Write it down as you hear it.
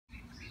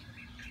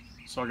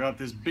So I got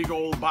this big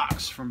old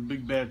box from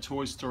Big Bad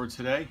Toy Store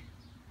today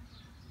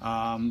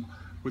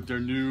with their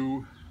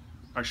new,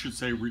 I should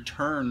say,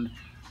 returned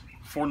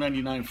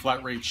 $4.99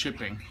 flat rate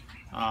shipping.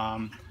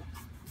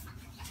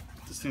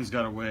 This thing's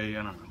got to weigh,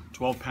 I don't know,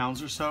 12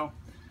 pounds or so.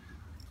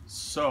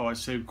 So I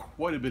saved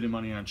quite a bit of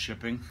money on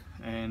shipping.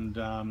 And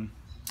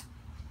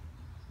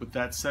with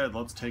that said,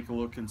 let's take a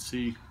look and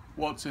see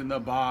what's in the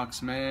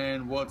box,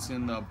 man. What's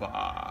in the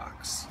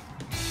box?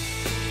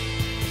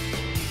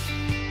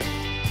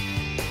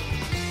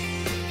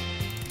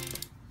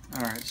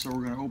 Alright, so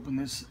we're going to open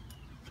this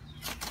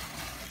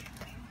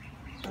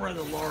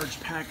rather large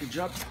package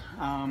up.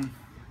 I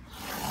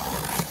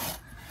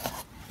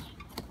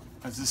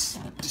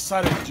just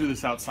decided to do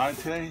this outside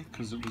today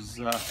because it was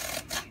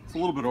it's a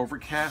little bit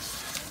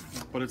overcast,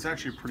 but it's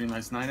actually a pretty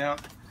nice night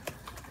out.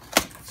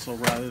 So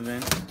rather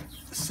than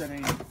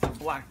setting a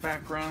black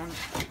background,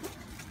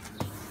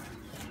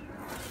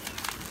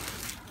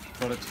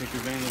 thought I'd take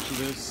advantage of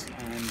this.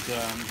 And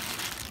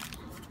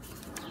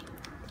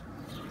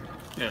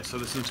yeah, so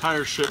this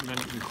entire shipment,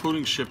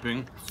 including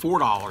shipping,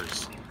 $4.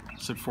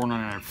 It said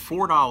 $4.99,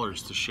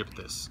 $4 to ship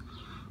this.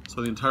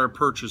 So the entire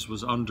purchase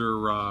was under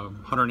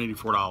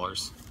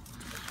 $184.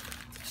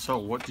 So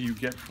what do you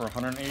get for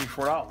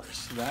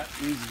 $184? That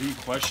is the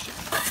question.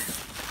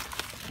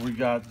 We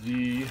got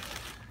the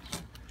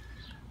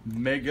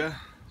Mega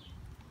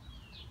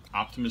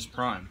Optimus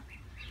Prime.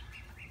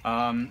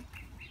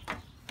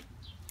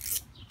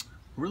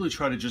 Really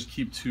try to just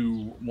keep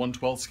to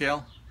 1/12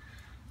 scale.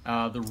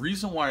 The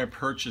reason why I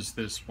purchased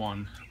this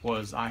one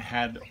was I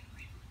had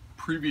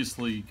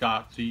previously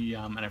got the,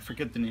 and I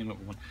forget the name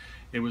of one.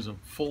 It was a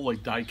full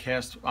like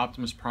die-cast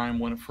Optimus Prime.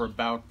 Went for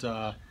about,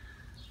 I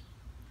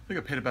think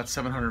I paid about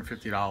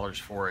 $750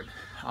 for it.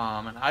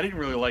 And I didn't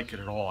really like it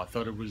at all. I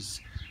thought it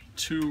was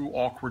too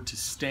awkward to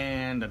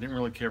stand. I didn't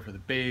really care for the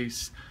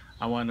base.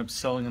 I wound up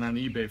selling it on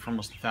eBay for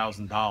almost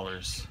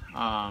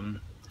 $1,000.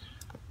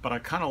 But I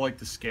kind of like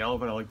the scale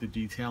of it. I like the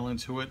detail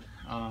into it.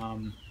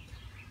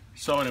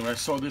 So anyway, I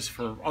saw this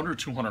for under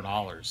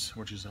 $200,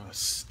 which is a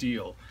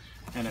steal,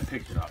 and I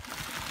picked it up.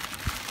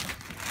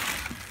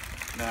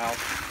 Now,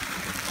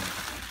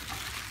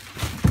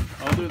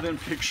 other than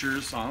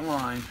pictures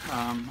online,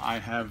 I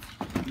have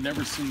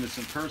never seen this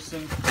in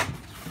person.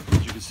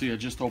 As you can see, I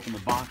just opened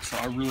the box, so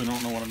I really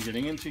don't know what I'm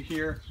getting into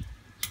here.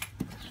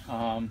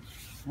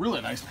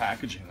 Really nice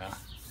packaging though.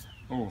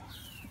 Oh,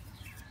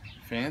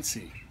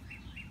 fancy.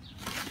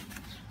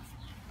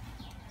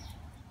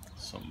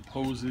 Some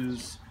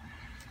poses.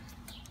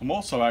 I'm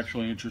also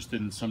actually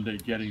interested in someday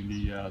getting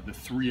the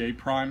 3A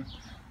Prime.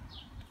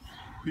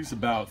 He's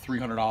about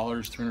 $300,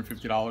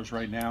 $350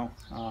 right now,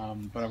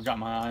 but I've got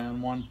my eye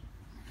on one.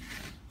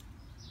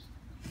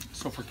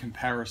 So for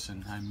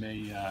comparison, I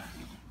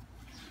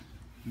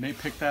may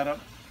pick that up,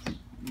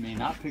 may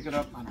not pick it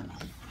up, I don't know.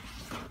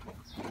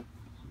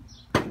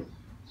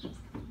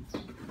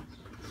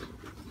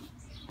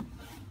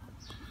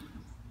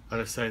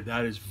 But I say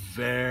that is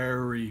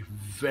very,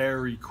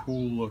 very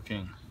cool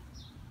looking.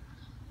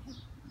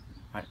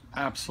 I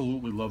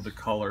absolutely love the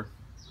color.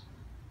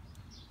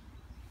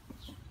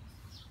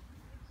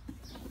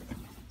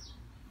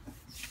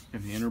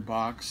 In the inner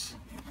box.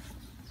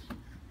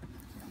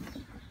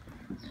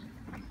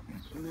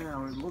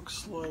 Now it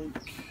looks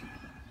like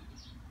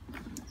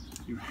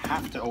you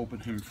have to open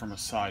him from a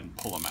side and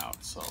pull him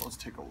out. So let's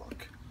take a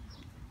look.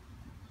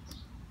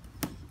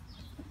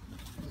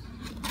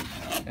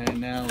 And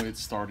now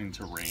it's starting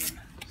to rain.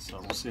 So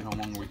we'll see how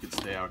long we can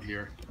stay out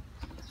here.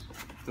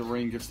 If the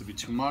rain gets to be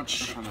too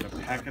much, I'm going to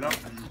pack it up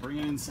and bring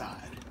it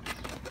inside.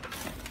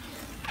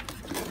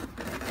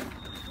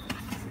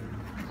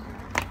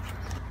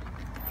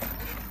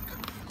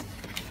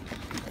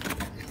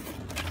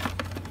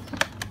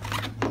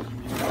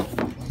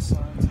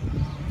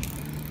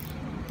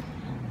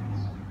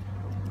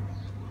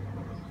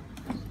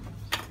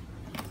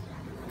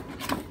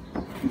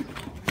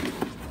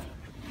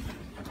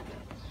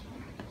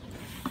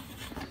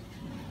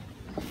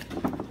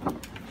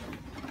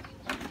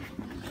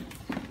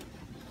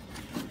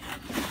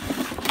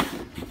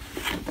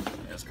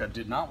 I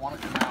did not want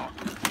to come out.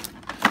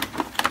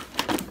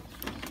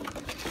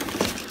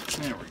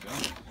 There we go.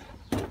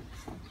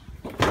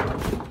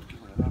 Get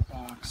rid of that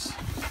box.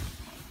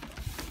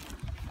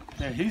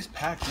 Yeah, he's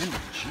packed in.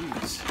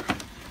 Jeez.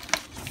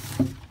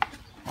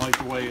 I like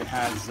the way it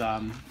has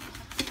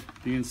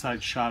the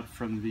inside shot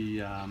from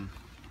the, I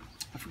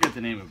forget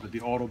the name of it, but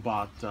the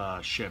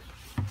Autobot ship.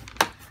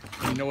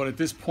 And you know what, at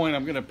this point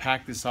I'm going to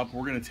pack this up.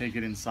 We're going to take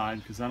it inside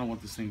because I don't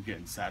want this thing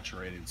getting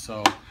saturated.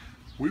 So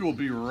we will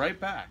be right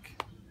back.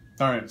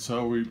 Alright,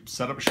 so we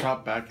set up a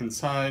shop back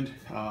inside.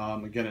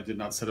 Again, I did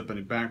not set up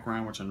any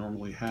background, which I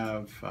normally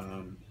have.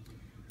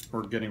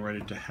 We're getting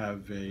ready to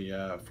have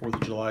a 4th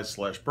of July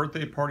 /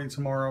 birthday party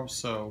tomorrow,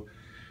 so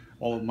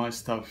all of my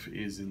stuff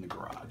is in the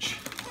garage.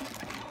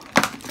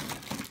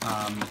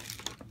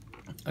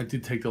 I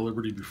did take the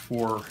liberty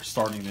before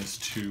starting this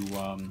to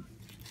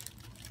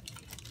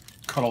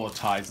cut all the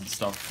ties and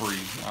stuff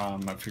free.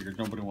 I figured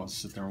nobody wants to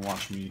sit there and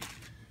watch me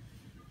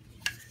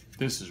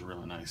This is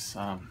really nice.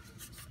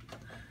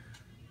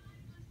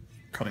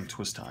 Cutting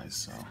twist ties,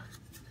 so.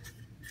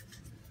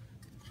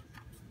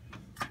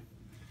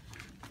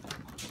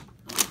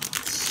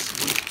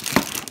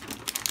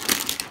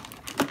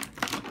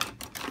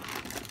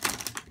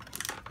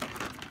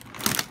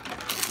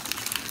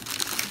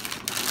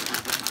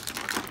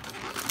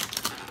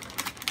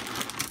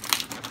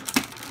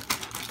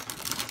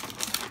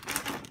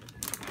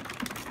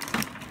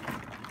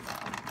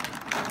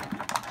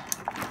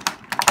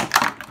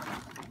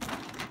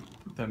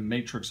 The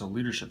matrix of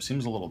leadership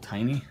seems a little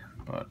tiny,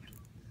 but,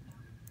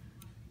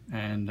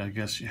 and I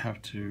guess you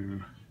have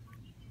to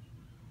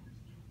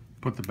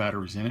put the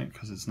batteries in it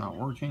because it's not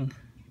working.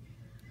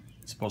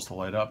 It's supposed to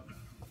light up,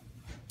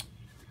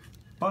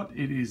 but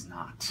it is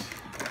not.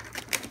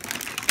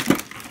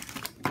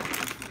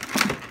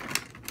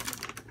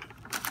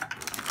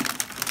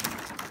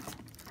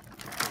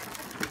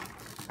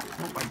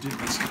 Oh, I did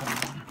miss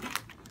cut one.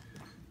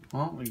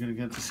 Well, we're gonna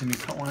get to see me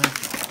cut one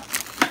after all.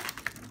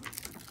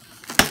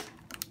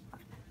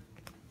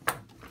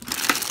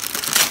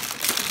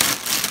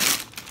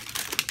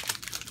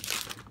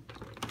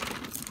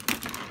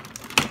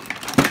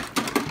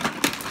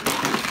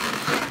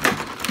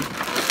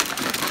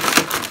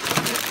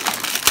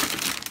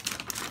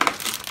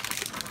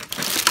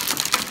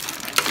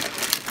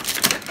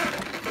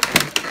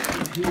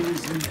 He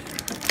is in there.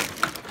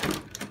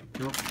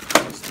 Nope,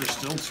 there's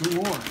still two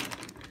more.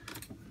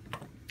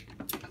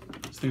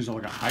 These things are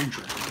like a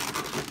Hydra.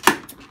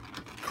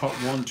 Cut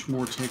one, two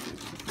more, take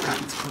it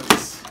back its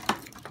place.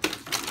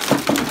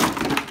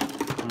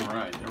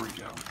 Alright, there we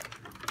go.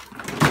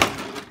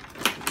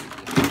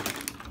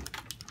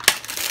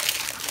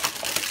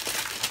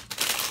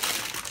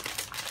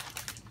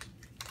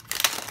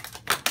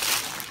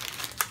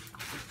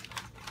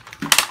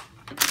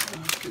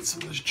 Let's get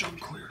some of this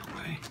junk cleared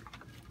away.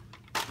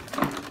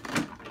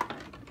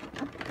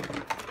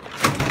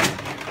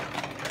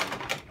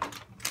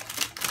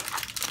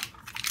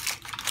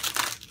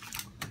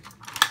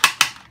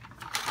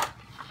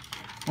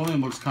 One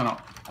thing that looks kind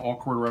of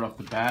awkward right off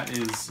the bat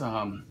is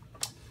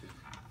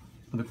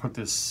they put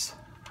this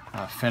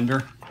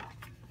fender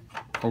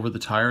over the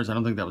tires. I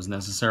don't think that was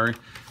necessary.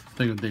 I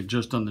think if they'd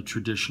just done the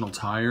traditional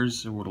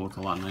tires, it would have looked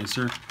a lot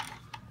nicer.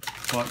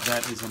 But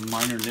that is a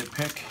minor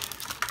nitpick.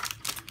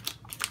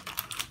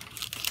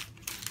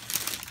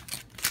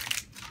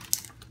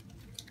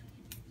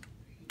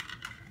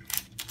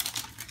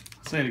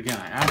 I'll say it again,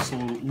 I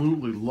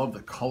absolutely love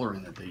the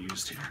coloring that they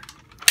used here.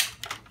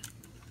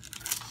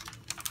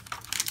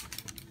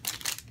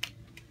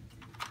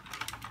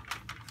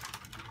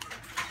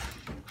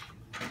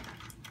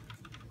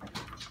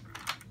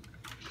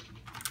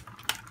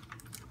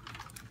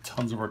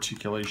 Tons of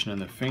articulation in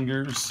the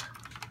fingers.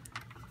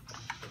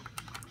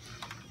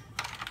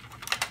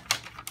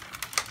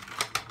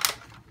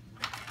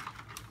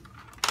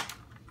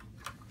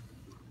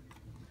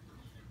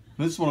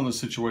 This is one of those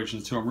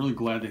situations too. I'm really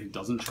glad that he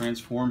doesn't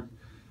transform,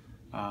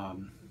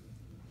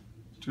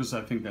 because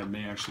I think that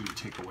may actually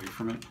take away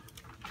from it.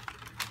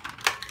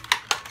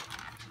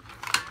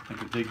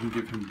 Like if they can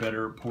give him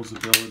better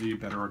posability,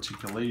 better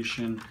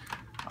articulation.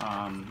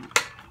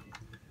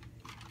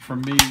 For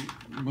me,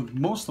 with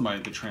most of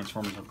the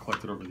Transformers I've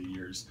collected over the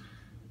years,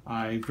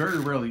 I very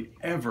rarely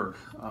ever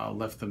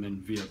left them in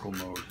vehicle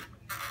mode.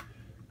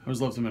 I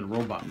always left them in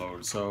robot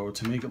mode, so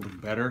to make it look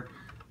better,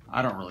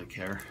 I don't really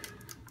care.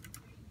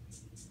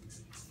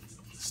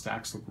 The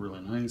stacks look really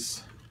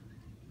nice.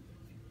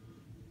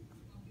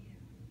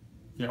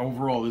 Yeah,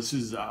 overall, this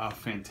is a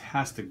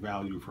fantastic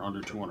value for under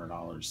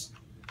 $200.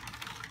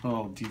 A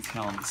little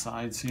detail on the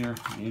sides here,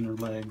 the inner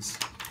legs,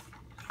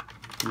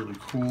 really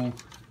cool.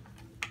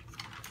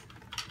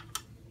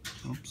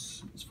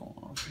 Oops, it's falling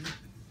off here.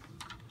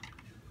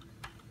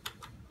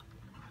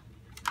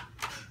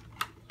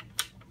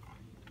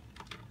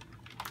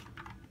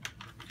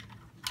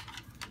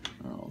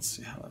 Oh, let's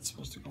see how that's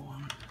supposed to go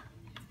on.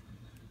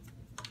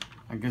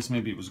 I guess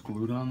maybe it was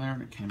glued on there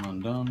and it came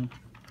undone.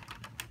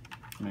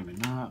 Maybe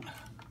not.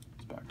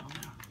 It's back on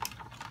there.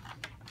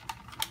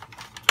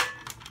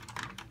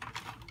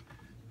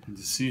 And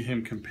to see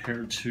him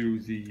compared to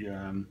the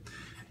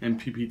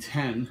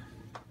MPP-10,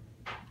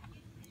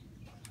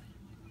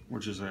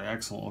 which is an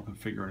excellent looking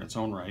figure in its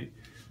own right.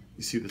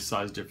 You see the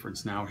size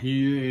difference now.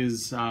 He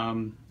is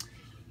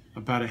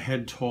about a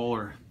head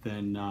taller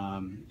than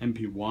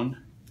MP1,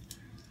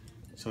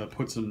 so that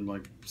puts him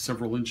like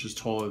several inches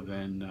taller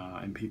than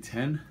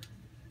MP10.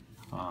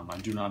 I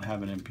do not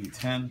have an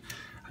MP10.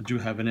 I do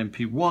have an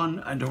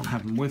MP1. I don't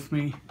have him with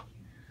me.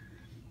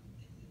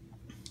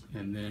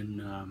 And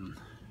then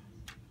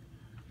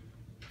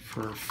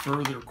for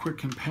further quick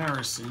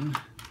comparison,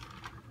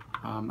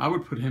 I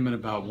would put him at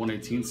about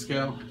 1/18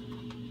 scale.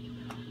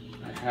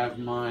 I have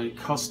my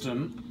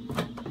custom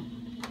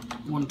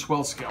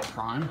 1/12 scale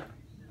Prime.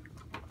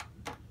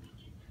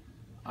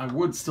 I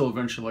would still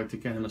eventually like to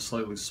get him a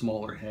slightly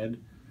smaller head,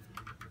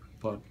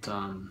 but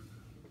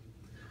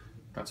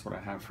that's what I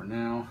have for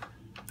now.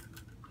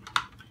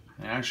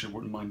 I actually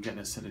wouldn't mind getting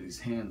a set of these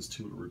hands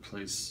too to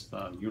replace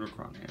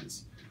Unicron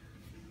hands.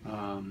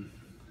 But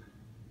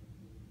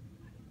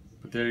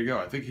there you go.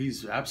 I think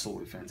he's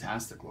absolutely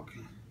fantastic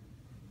looking.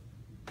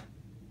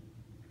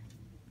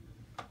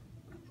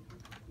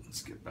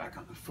 Let's get back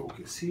on the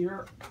focus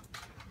here.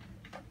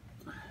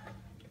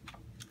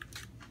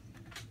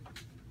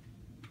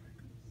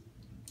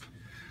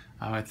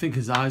 I think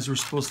his eyes were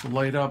supposed to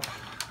light up.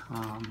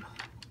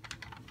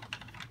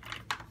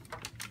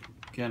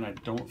 Again, I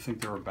don't think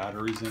there are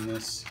batteries in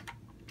this.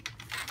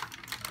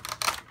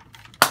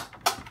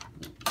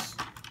 Oops.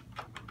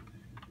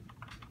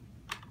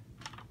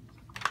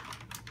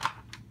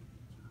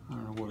 I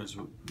don't know what is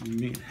with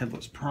me and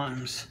headless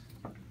primes.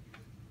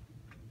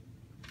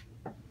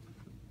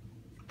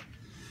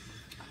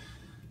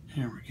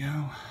 Here we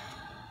go.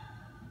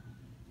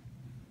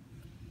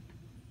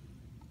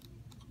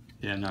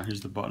 Yeah, now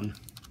here's the button.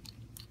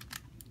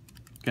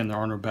 Again, there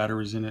are no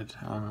batteries in it.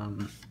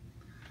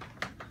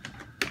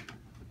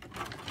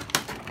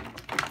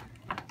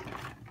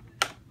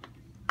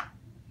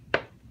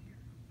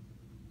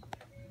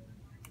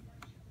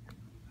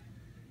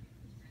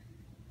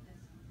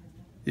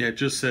 Yeah, it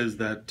just says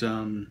that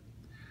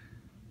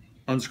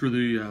unscrew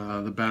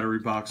the battery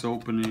box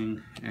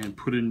opening and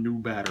put in new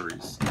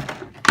batteries.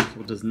 So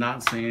it does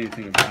not say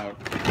anything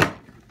about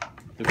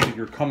the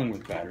figure coming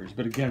with batteries.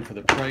 But again, for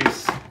the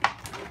price,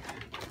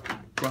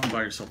 go out and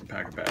buy yourself a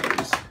pack of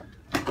batteries.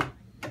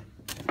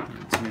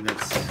 To me,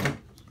 that's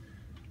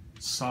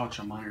such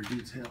a minor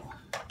detail.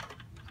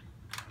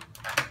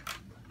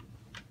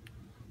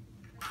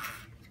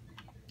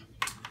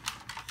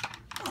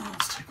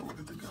 Let's take a look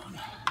at the gun.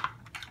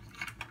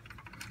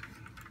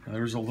 Now,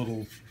 there's a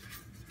little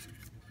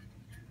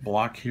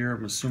block here.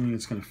 I'm assuming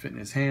it's going to fit in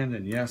his hand,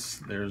 and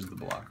yes, there's the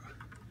block.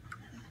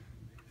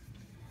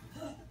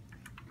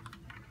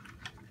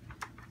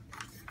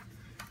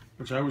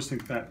 Which I always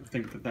think that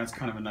that's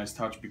kind of a nice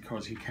touch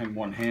because he can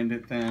one-hand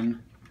it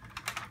then.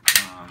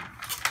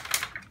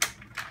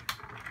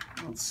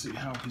 Let's see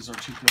how his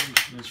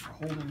articulation is for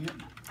holding it.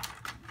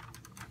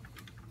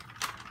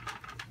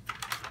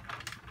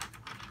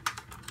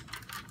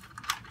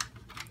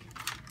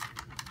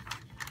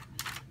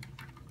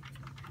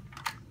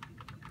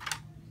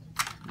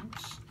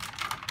 Oops.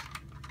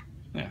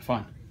 Yeah,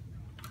 fine.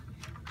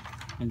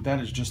 And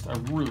that is just a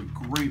really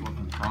great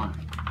looking Prime.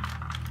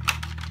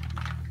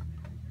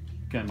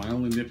 Again, my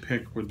only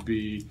nitpick would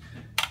be,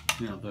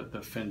 you know,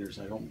 the fenders.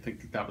 I don't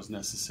think that was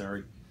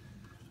necessary.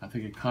 I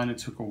think it kind of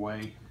took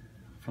away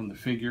from the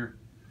figure.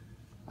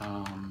 You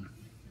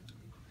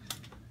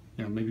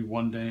know, maybe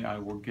one day I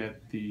will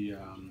get the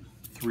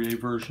 3A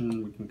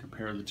version. We can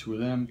compare the two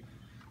of them.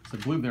 So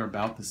I believe they're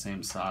about the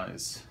same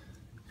size.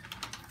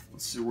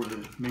 Let's see where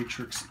the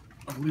matrix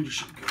of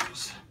leadership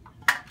goes.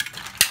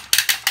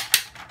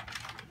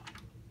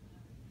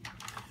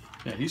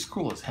 Yeah, he's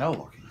cool as hell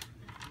looking.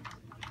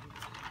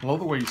 I love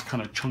the way he's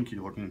kind of chunky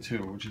looking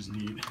too, which is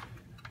neat.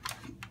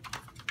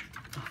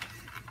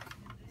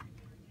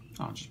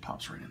 Oh, it just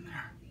pops right in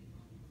there.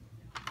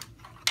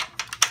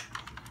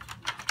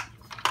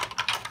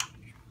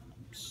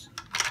 Oops.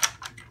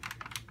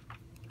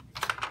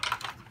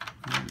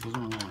 Oh, it doesn't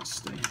really want to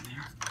stay in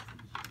there.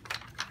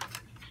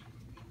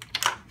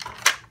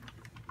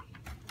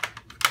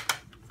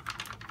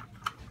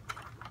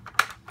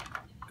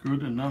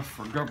 Good enough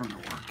for government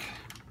work.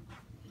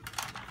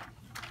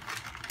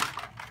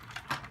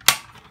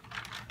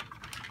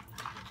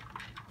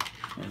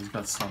 He's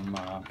got some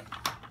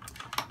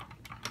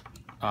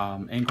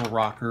ankle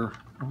rocker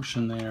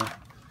motion there.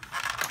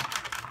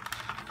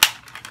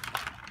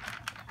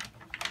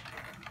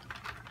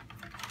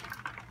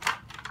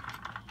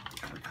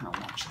 Gotta kind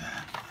of watch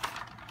that.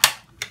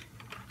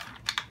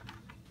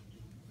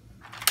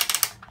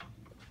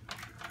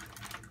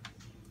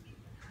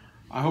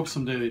 I hope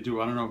someday they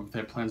do. I don't know if they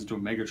have plans to do a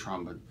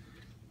Megatron, but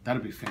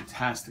that'd be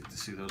fantastic to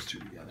see those two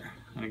together.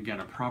 And again,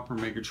 a proper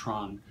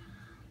Megatron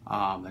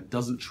that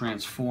doesn't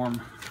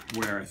transform,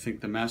 where I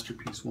think the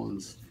Masterpiece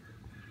ones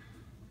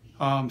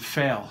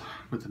fail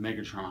with the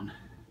Megatron.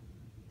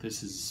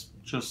 This is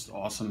just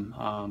awesome.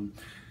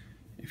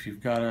 If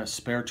you've got a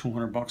spare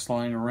 $200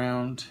 lying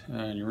around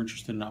and you're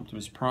interested in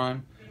Optimus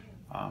Prime,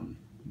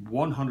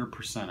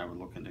 100% I would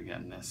look into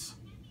getting this.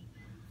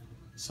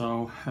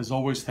 So, as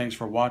always, thanks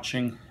for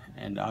watching,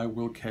 and I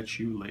will catch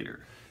you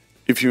later.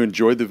 If you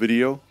enjoyed the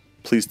video,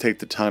 please take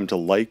the time to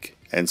like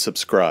and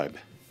subscribe.